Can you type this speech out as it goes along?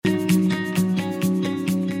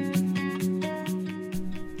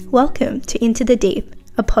Welcome to Into the Deep,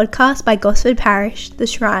 a podcast by Gosford Parish, the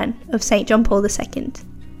Shrine of St. John Paul II.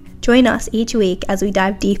 Join us each week as we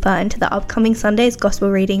dive deeper into the upcoming Sunday's Gospel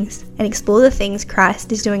readings and explore the things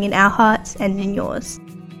Christ is doing in our hearts and in yours.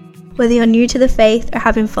 Whether you're new to the faith or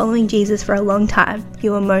have been following Jesus for a long time,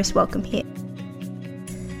 you are most welcome here.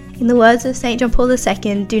 In the words of St. John Paul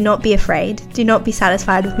II, do not be afraid, do not be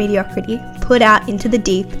satisfied with mediocrity, put out into the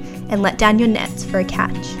deep and let down your nets for a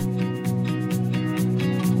catch.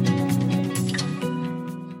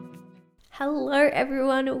 Hello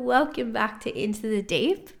everyone, welcome back to Into the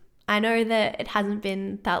Deep. I know that it hasn't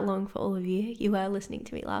been that long for all of you. You were listening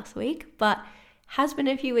to me last week, but has been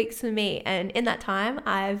a few weeks for me. And in that time,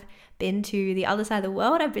 I've been to the other side of the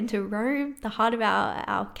world. I've been to Rome, the heart of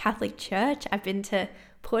our Catholic Church. I've been to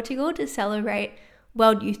Portugal to celebrate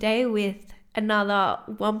World Youth Day with another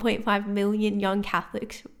 1.5 million young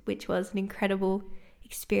Catholics, which was an incredible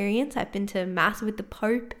experience. I've been to Mass with the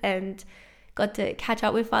Pope and got to catch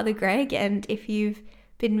up with Father Greg, and if you've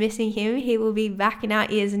been missing him, he will be back in our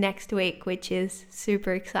ears next week, which is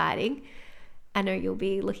super exciting. I know you'll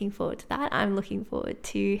be looking forward to that. I'm looking forward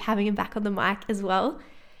to having him back on the mic as well.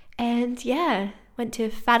 And yeah, went to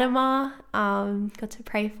Fatima, got to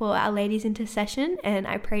pray for Our Lady's intercession, and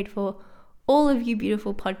I prayed for all of you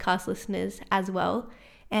beautiful podcast listeners as well.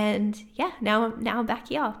 And yeah, now I'm back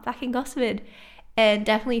here, back in Gosford. And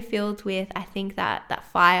definitely filled with, I think, that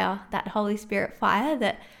fire, that Holy Spirit fire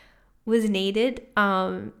that was needed.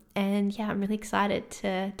 And yeah, I'm really excited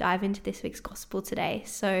to dive into this week's gospel today.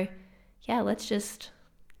 So yeah, let's just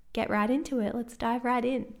get right into it. Let's dive right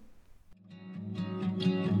in.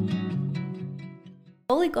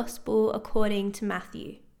 Holy Gospel according to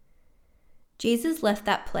Matthew. Jesus left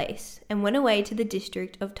that place and went away to the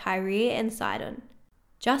district of Tyre and Sidon.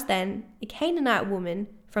 Just then, a Canaanite woman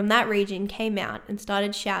from that region came out and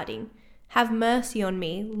started shouting, "Have mercy on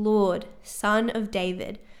me, Lord, Son of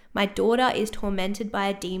David. My daughter is tormented by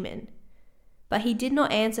a demon." But he did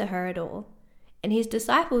not answer her at all. And his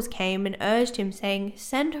disciples came and urged him, saying,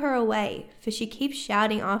 "Send her away, for she keeps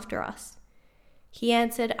shouting after us." He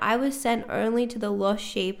answered, "I was sent only to the lost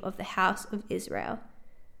sheep of the house of Israel."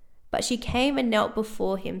 But she came and knelt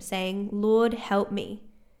before him, saying, "Lord, help me."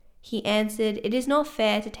 He answered, "It is not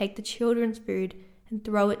fair to take the children's food and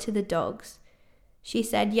throw it to the dogs." She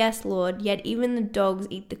said, "Yes, Lord, yet even the dogs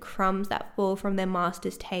eat the crumbs that fall from their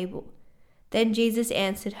master's table." Then Jesus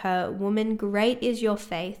answered her, "Woman, great is your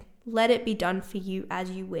faith. Let it be done for you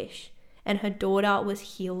as you wish." And her daughter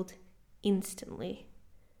was healed instantly.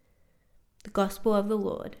 The Gospel of the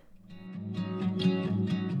Lord.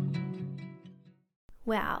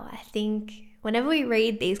 Wow, I think whenever we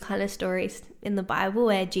read these kind of stories in the Bible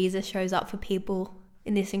where Jesus shows up for people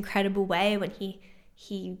in this incredible way, when he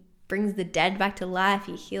brings the dead back to life,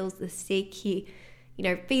 he heals the sick, he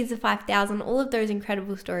feeds the 5,000, all of those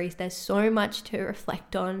incredible stories, there's so much to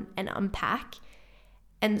reflect on and unpack.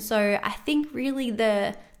 And so I think really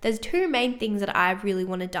there's two main things that I really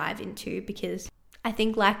want to dive into, because I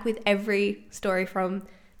think, like with every story from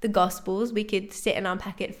the Gospels, we could sit and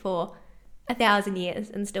unpack it for 1,000 years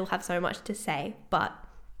and still have so much to say. But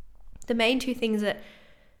the main two things that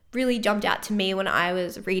really jumped out to me when I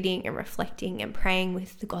was reading and reflecting and praying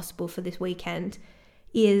with the Gospel for this weekend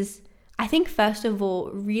is, I think, first of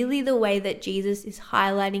all, really the way that Jesus is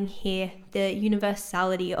highlighting here the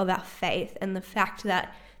universality of our faith and the fact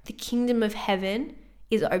that the kingdom of heaven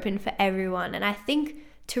is open for everyone. And I think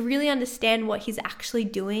to really understand what he's actually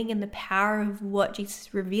doing and the power of what Jesus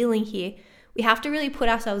is revealing here, we have to really put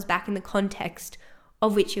ourselves back in the context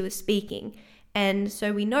of which he was speaking. And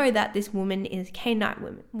so we know that this woman is a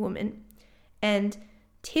Canaanite woman. And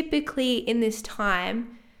typically in this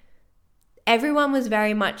time, everyone was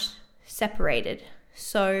very much separated.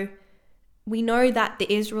 So we know that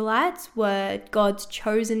the Israelites were God's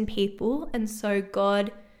chosen people. And so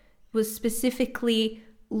God was specifically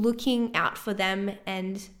looking out for them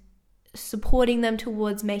and supporting them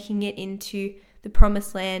towards making it into the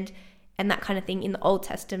promised land and that kind of thing in the Old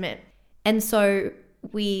Testament. And so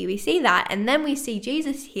we see that, and then we see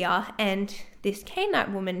Jesus here, and this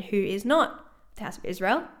Canaanite woman who is not the house of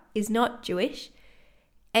Israel, is not Jewish,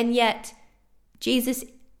 and yet Jesus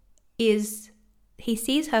he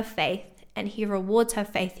sees her faith and he rewards her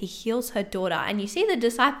faith. He heals her daughter, and you see the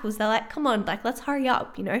disciples, they're like, "Come on, let's hurry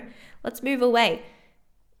up, let's move away.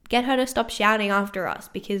 Get her to stop shouting after us,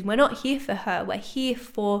 because we're not here for her. We're here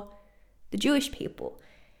for the Jewish people."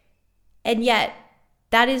 And yet,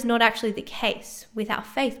 that is not actually the case with our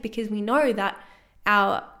faith, because we know that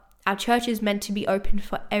our church is meant to be open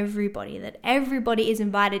for everybody, that everybody is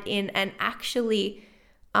invited in, and actually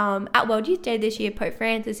At World Youth Day this year, Pope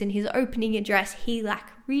Francis, in his opening address, he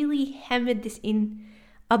really hammered this in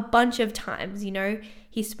a bunch of times.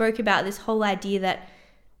 He spoke about this whole idea that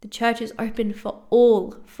the church is open for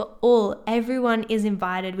all. Everyone is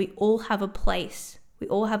invited. We all have a place. We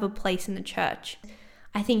all have a place in the church.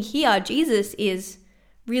 I think here Jesus is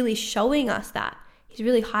really showing us that. He's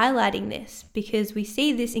really highlighting this because we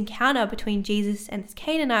see this encounter between Jesus and this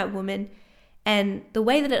Canaanite woman, and the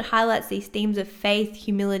way that it highlights these themes of faith,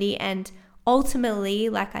 humility, and ultimately,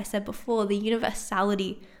 like I said before, the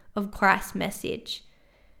universality of Christ's message.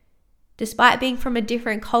 Despite being from a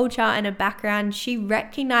different culture and a background, she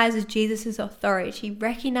recognizes Jesus' authority. She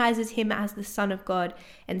recognizes him as the Son of God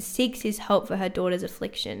and seeks his help for her daughter's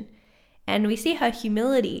affliction. And we see her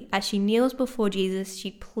humility as she kneels before Jesus.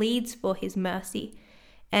 She pleads for his mercy.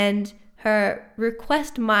 And her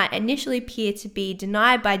request might initially appear to be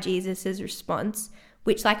denied by Jesus' response,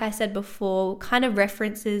 which, like I said before, kind of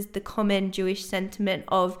references the common Jewish sentiment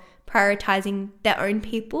of prioritizing their own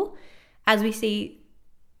people, as we see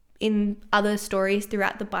in other stories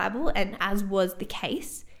throughout the Bible, and as was the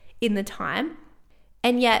case in the time.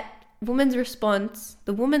 And yet, the woman's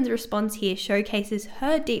response here showcases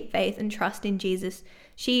her deep faith and trust in Jesus.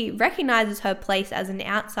 She recognizes her place as an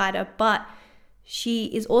outsider, but she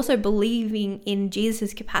is also believing in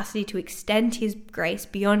Jesus' capacity to extend his grace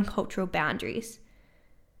beyond cultural boundaries.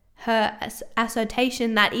 Her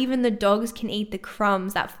assertion that even the dogs can eat the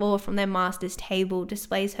crumbs that fall from their master's table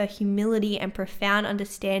displays her humility and profound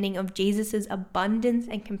understanding of Jesus' abundance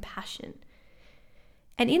and compassion.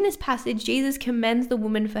 And in this passage, Jesus commends the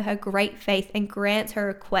woman for her great faith and grants her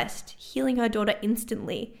request, healing her daughter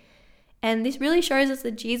instantly. And this really shows us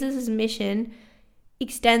that Jesus' mission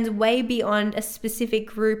extends way beyond a specific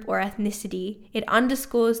group or ethnicity. It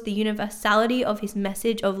underscores the universality of his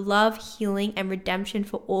message of love, healing, and redemption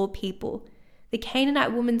for all people. The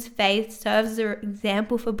Canaanite woman's faith serves as an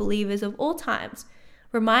example for believers of all times,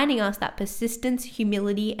 reminding us that persistence,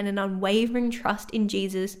 humility, and an unwavering trust in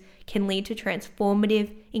Jesus can lead to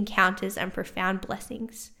transformative encounters and profound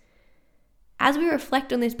blessings. As we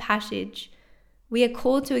reflect on this passage, we are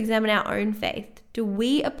called to examine our own faith. Do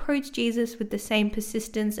we approach Jesus with the same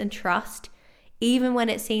persistence and trust, even when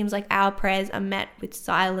it seems like our prayers are met with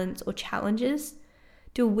silence or challenges?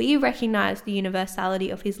 Do we recognize the universality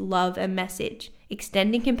of his love and message,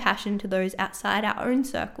 extending compassion to those outside our own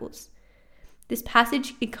circles? This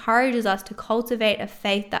passage encourages us to cultivate a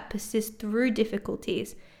faith that persists through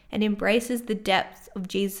difficulties and embraces the depths of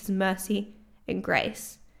Jesus' mercy and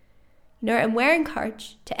grace. And we're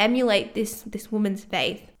encouraged to emulate this woman's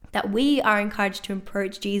faith, that we are encouraged to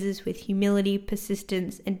approach Jesus with humility,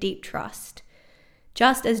 persistence, and deep trust.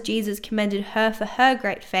 Just as Jesus commended her for her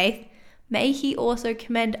great faith, may he also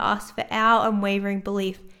commend us for our unwavering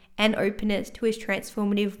belief and openness to his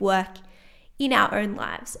transformative work in our own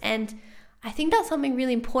lives. And I think that's something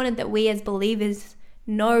really important that we as believers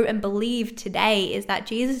know and believe today, is that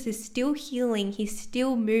Jesus is still healing, he's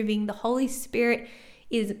still moving, the Holy Spirit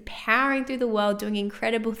is powering through the world, doing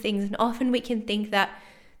incredible things. And often we can think that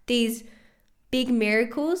these big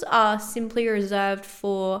miracles are simply reserved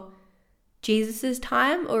for Jesus's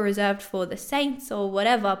time or reserved for the saints or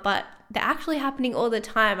whatever, but they're actually happening all the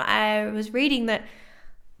time. I was reading that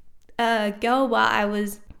a girl, while I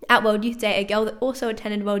was at World Youth Day, a girl that also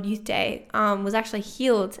attended World Youth Day, was actually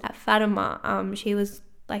healed at Fatima. She was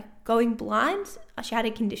going blind. She had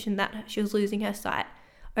a condition that she was losing her sight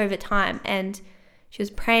over time, and she was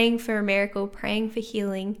praying for a miracle, praying for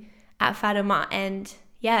healing at Fatima, and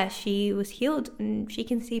she was healed and she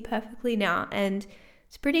can see perfectly now. And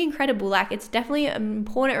it's pretty incredible. It's definitely an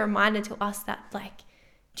important reminder to us that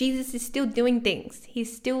Jesus is still doing things.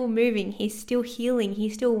 He's still moving. He's still healing. He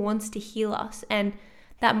still wants to heal us. And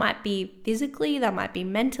that might be physically, that might be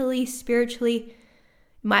mentally, spiritually, it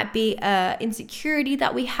might be an insecurity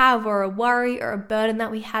that we have or a worry or a burden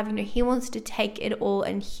that we have. He wants to take it all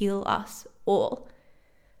and heal us all.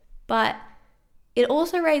 But it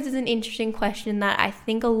also raises an interesting question that I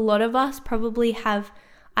think a lot of us probably have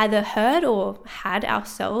either heard or had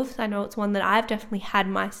ourselves. I know it's one that I've definitely had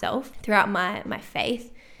myself throughout my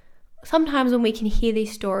faith. Sometimes when we can hear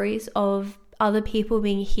these stories of other people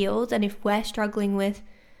being healed, and if we're struggling with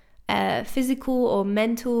physical or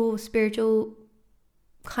mental, spiritual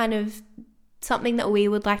kind of something that we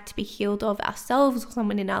would like to be healed of ourselves or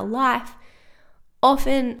someone in our life,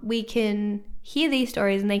 often we can hear these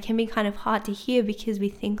stories and they can be kind of hard to hear because we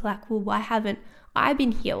think why haven't I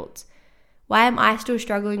been healed? Why am I still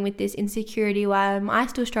struggling with this insecurity? Why am I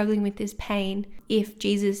still struggling with this pain if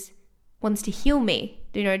Jesus wants to heal me?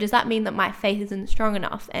 Does that mean that my faith isn't strong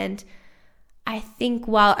enough? And I think,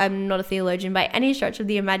 while I'm not a theologian by any stretch of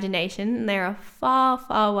the imagination, and there are far,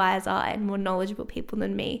 far wiser and more knowledgeable people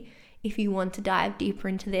than me if you want to dive deeper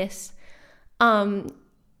into this.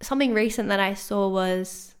 Something recent that I saw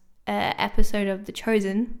was an episode of The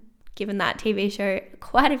Chosen, given that TV show,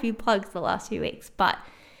 quite a few plugs the last few weeks, but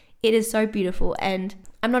it is so beautiful. And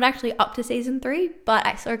I'm not actually up to season 3, but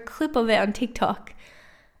I saw a clip of it on TikTok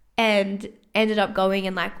and ended up going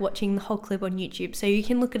and like watching the whole clip on YouTube. So you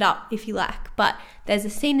can look it up if you like. But there's a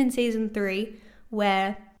scene in season 3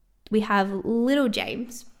 where we have little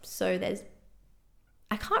James. So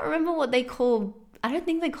I can't remember what they call, I don't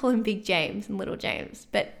think they call him Big James and Little James,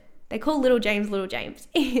 but they call Little James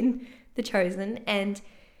in The Chosen, and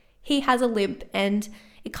he has a limp, and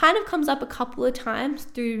it kind of comes up a couple of times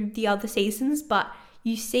through the other seasons, but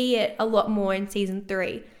you see it a lot more in season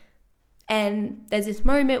 3. And there's this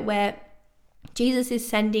moment where Jesus is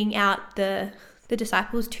sending out the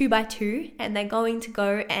disciples 2 by 2, and they're going to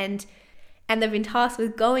go and they've been tasked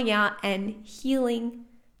with going out and healing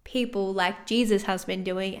people like Jesus has been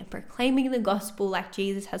doing and proclaiming the gospel like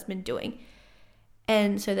Jesus has been doing.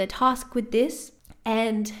 And so they're tasked with this,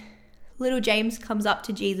 and little James comes up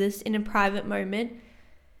to Jesus in a private moment,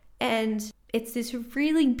 and it's this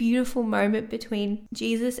really beautiful moment between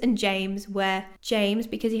Jesus and James where James,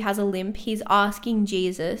 because he has a limp, he's asking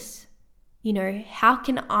Jesus, how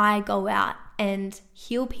can I go out and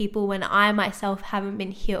heal people when I myself haven't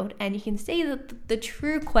been healed? And you can see that the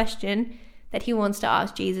true question that he wants to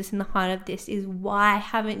ask Jesus in the heart of this is, why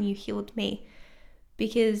haven't you healed me?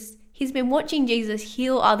 Because he's been watching Jesus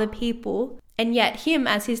heal other people, and yet him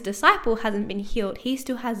as his disciple hasn't been healed. He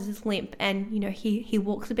still has this limp, and he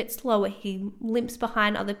walks a bit slower. He limps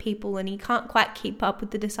behind other people, and he can't quite keep up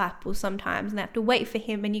with the disciples sometimes, and they have to wait for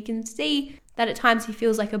him. And you can see that at times he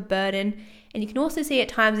feels like a burden, and you can also see at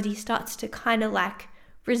times that he starts to kind of like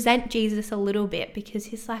resent Jesus a little bit, because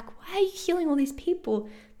he's like, why are you healing all these people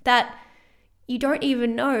that you don't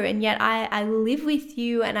even know, and yet I live with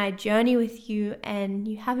you and I journey with you, and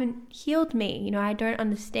you haven't healed me. I don't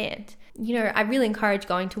understand. I really encourage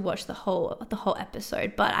going to watch the whole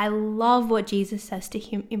episode, but I love what Jesus says to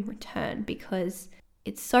him in return, because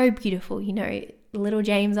it's so beautiful. Little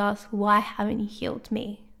James asks, why haven't you healed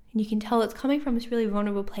me? And you can tell it's coming from this really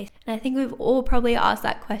vulnerable place. And I think we've all probably asked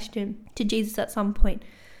that question to Jesus at some point.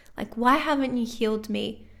 Like, why haven't you healed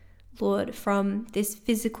me, Lord, from this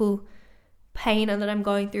physical pain that I'm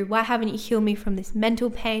going through? Why haven't you healed me from this mental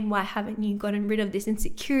pain? Why haven't you gotten rid of this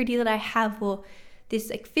insecurity that I have, or this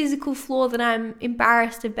like physical flaw that I'm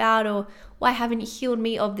embarrassed about? Or why haven't you healed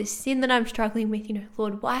me of this sin that I'm struggling with?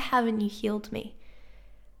 Lord, why haven't you healed me?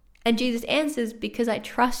 And Jesus answers, because I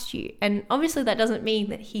trust you. And obviously that doesn't mean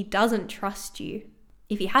that he doesn't trust you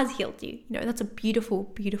if he has healed you. That's a beautiful,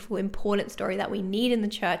 beautiful, important story that we need in the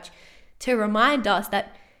church to remind us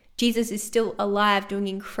that Jesus is still alive, doing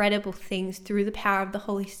incredible things through the power of the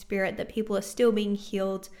Holy Spirit, that people are still being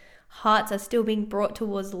healed, hearts are still being brought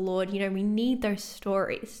towards the Lord. We need those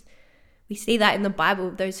stories. We see that in the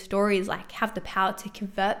Bible. Those stories like have the power to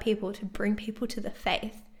convert people, to bring people to the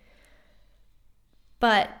faith.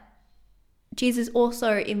 But Jesus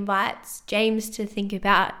also invites James to think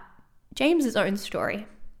about James's own story.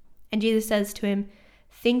 And Jesus says to him,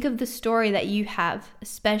 think of the story that you have,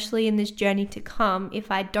 especially in this journey to come,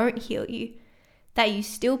 if I don't heal you, that you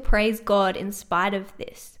still praise God in spite of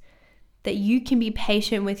this, that you can be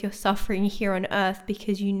patient with your suffering here on earth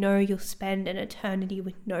because you'll spend an eternity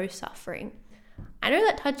with no suffering. I know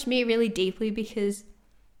that touched me really deeply because,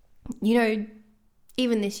 even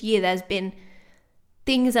this year there's been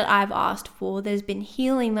things that I've asked for, there's been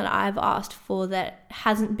healing that I've asked for that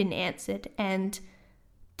hasn't been answered, and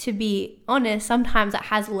to be honest, sometimes it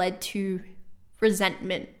has led to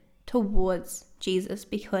resentment towards Jesus,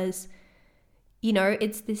 because,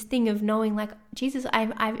 it's this thing of knowing like, Jesus,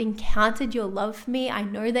 I've encountered your love for me. I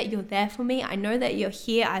know that you're there for me. I know that you're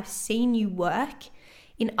here. I've seen you work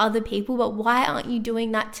in other people, but why aren't you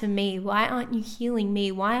doing that to me? Why aren't you healing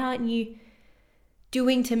me? Why aren't you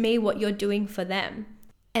doing to me what you're doing for them?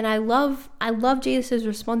 And I love Jesus'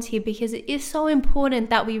 response here, because it is so important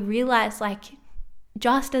that we realize, like,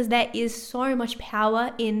 just as there is so much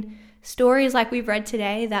power in stories like we've read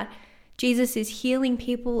today, that Jesus is healing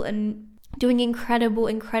people and doing incredible,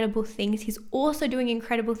 incredible things, he's also doing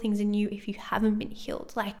incredible things in you if you haven't been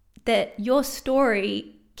healed. Like, that your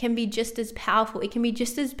story can be just as powerful. It can be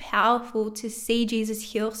just as powerful to see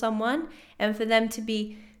Jesus heal someone and for them to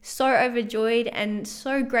be so overjoyed and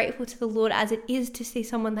so grateful to the Lord as it is to see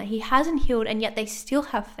someone that he hasn't healed and yet they still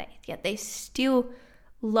have faith, yet they still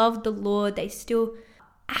love the Lord, they still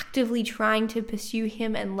actively trying to pursue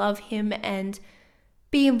him and love him and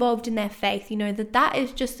be involved in their faith, that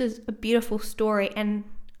is just a beautiful story. And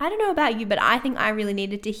I don't know about you, but I think I really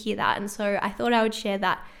needed to hear that. And so I thought I would share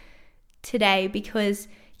that today because,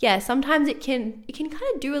 sometimes it can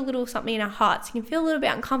kind of do a little something in our hearts. It can feel a little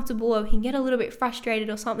bit uncomfortable, or we can get a little bit frustrated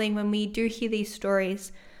or something when we do hear these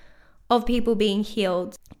stories of people being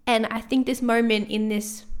healed. And I think this moment in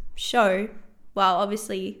this show, while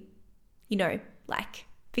obviously, like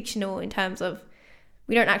fictional in terms of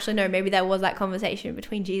we don't actually know, maybe there was that conversation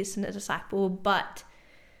between Jesus and the disciple, but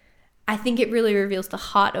I think it really reveals the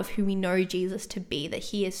heart of who we know Jesus to be, that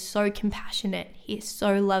he is so compassionate, he is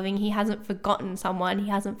so loving, he hasn't forgotten someone, he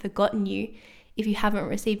hasn't forgotten you if you haven't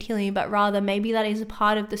received healing, but rather maybe that is a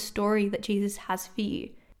part of the story that Jesus has for you.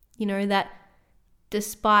 That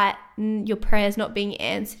despite your prayers not being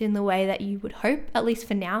answered in the way that you would hope, at least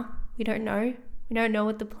for now, we don't know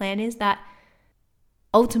what the plan is, that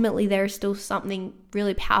ultimately there is still something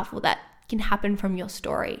really powerful that can happen from your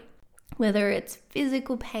story, whether it's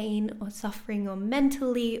physical pain or suffering or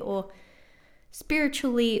mentally or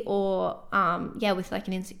spiritually or with like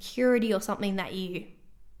an insecurity or something that you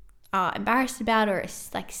are embarrassed about, or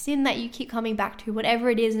it's like sin that you keep coming back to, whatever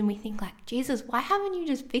it is. And we think like, Jesus, why haven't you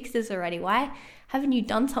just fixed this already? Why haven't you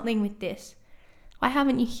done something with this? Why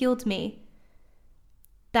haven't you healed me?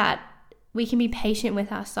 That we can be patient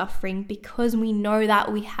with our suffering because we know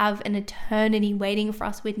that we have an eternity waiting for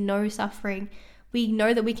us with no suffering. We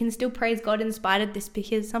know that we can still praise God in spite of this,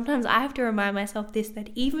 because sometimes I have to remind myself this, that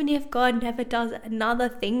even if God never does another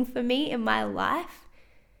thing for me in my life,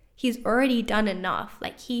 he's already done enough.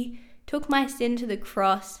 Like he took my sin to the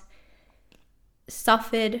cross,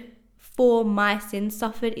 suffered for my sin,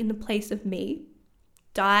 suffered in the place of me,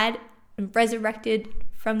 died and resurrected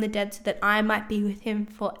from the dead so that I might be with him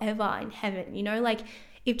forever in heaven. Like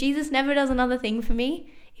if Jesus never does another thing for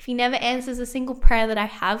me, if he never answers a single prayer that I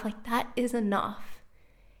have, like that is enough.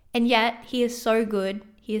 And yet he is so good.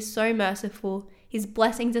 He is so merciful. His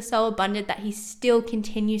blessings are so abundant that he still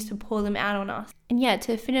continues to pour them out on us. And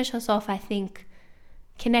to finish us off, I think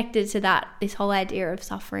connected to that, this whole idea of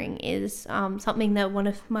suffering is something that one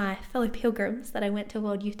of my fellow pilgrims that I went to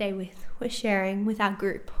World Youth Day with was sharing with our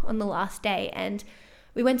group on the last day. And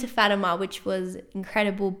we went to Fatima, which was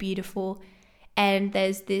incredible, beautiful. And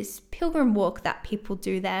there's this pilgrim walk that people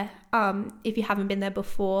do there. If you haven't been there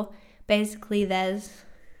before, basically there's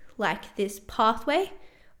like this pathway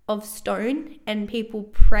of stone and people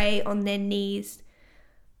pray on their knees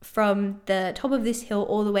from the top of this hill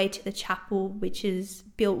all the way to the chapel, which is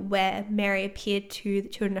built where Mary appeared to the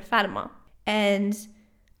children of Fatima. And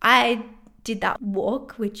I did that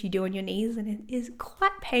walk, which you do on your knees, and it is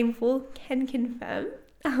quite painful, can confirm.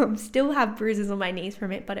 Still have bruises on my knees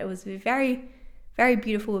from it, but it was very, very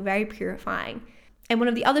beautiful, very purifying. And one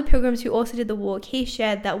of the other pilgrims who also did the walk, he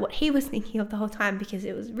shared that what he was thinking of the whole time, because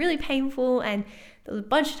it was really painful and there was a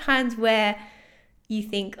bunch of times where you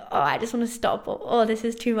think, oh, I just want to stop, or oh, this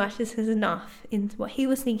is too much, this is enough. And what he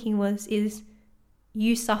was thinking is,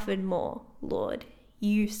 you suffered more, Lord.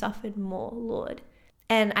 You suffered more, Lord.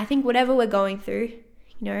 And I think whatever we're going through,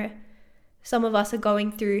 some of us are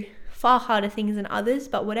going through far harder things than others,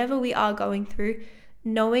 but whatever we are going through,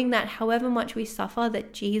 knowing that however much we suffer,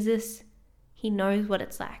 that Jesus, he knows what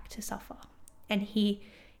it's like to suffer. And he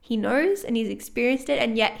knows and he's experienced it,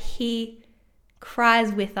 and yet he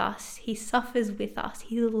cries with us. He suffers with us.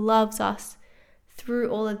 He loves us through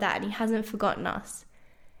all of that, and he hasn't forgotten us.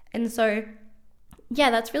 And so,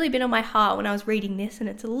 that's really been on my heart when I was reading this, and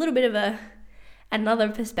it's a little bit of another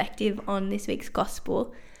perspective on this week's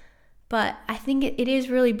gospel. But I think it is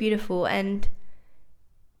really beautiful, and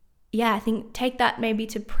I think take that maybe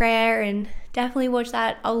to prayer and definitely watch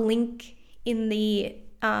that. I'll link in the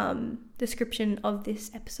description of this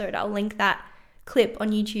episode, I'll link that clip on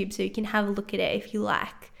YouTube so you can have a look at it if you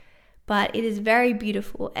like. But it is very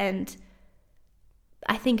beautiful, and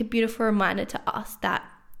I think a beautiful reminder to us that,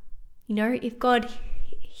 if God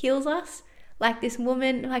heals us, like this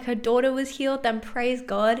woman, like her daughter was healed, then praise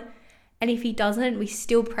God. And if he doesn't, we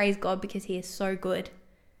still praise God because he is so good.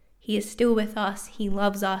 He is still with us. He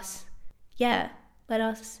loves us. Let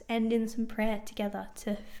us end in some prayer together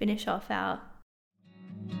to finish off our...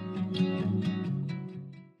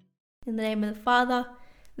 In the name of the Father,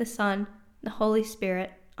 the Son, and the Holy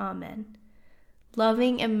Spirit. Amen.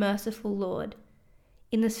 Loving and merciful Lord,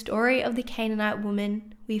 in the story of the Canaanite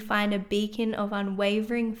woman, we find a beacon of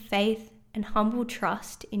unwavering faith and humble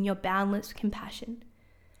trust in your boundless compassion.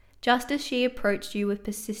 Just as she approached you with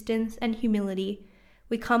persistence and humility,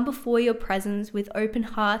 we come before your presence with open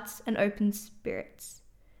hearts and open spirits.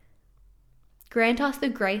 Grant us the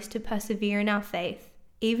grace to persevere in our faith,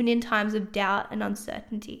 even in times of doubt and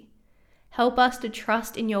uncertainty. Help us to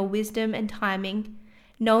trust in your wisdom and timing,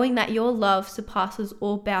 knowing that your love surpasses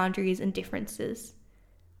all boundaries and differences.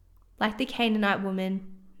 Like the Canaanite woman,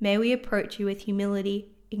 may we approach you with humility,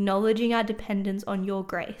 acknowledging our dependence on your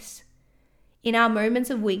grace. In our moments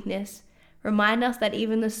of weakness, remind us that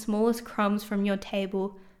even the smallest crumbs from your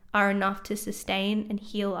table are enough to sustain and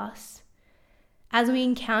heal us. As we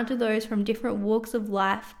encounter those from different walks of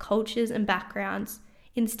life, cultures, and backgrounds,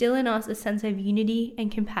 instill in us a sense of unity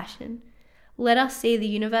and compassion. Let us see the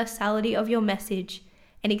universality of your message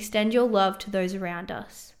and extend your love to those around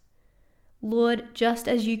us. Lord, just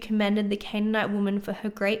as you commended the Canaanite woman for her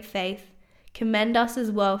great faith, commend us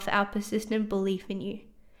as well for our persistent belief in you.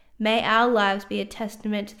 May our lives be a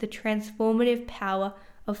testament to the transformative power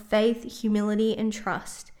of faith, humility, and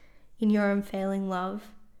trust in your unfailing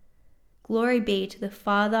love. Glory be to the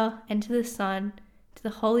Father, and to the Son, to the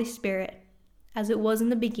Holy Spirit, as it was in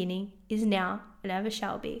the beginning, is now, and ever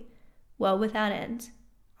shall be, world without end.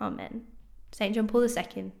 Amen. St. John Paul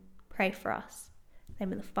II, pray for us. In the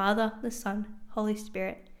name of the Father, the Son, Holy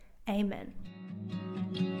Spirit. Amen.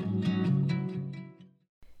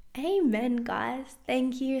 Amen, guys.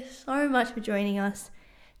 Thank you so much for joining us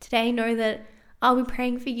today. Know that I'll be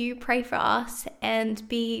praying for you, pray for us, and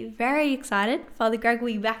be very excited. Father Greg will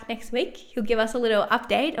be back next week. He'll give us a little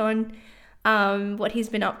update on what he's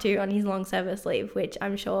been up to on his long service leave, which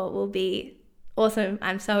I'm sure will be awesome.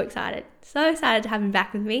 I'm so excited to have him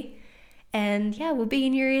back with me. And yeah, we'll be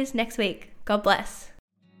in your ears next week. God bless.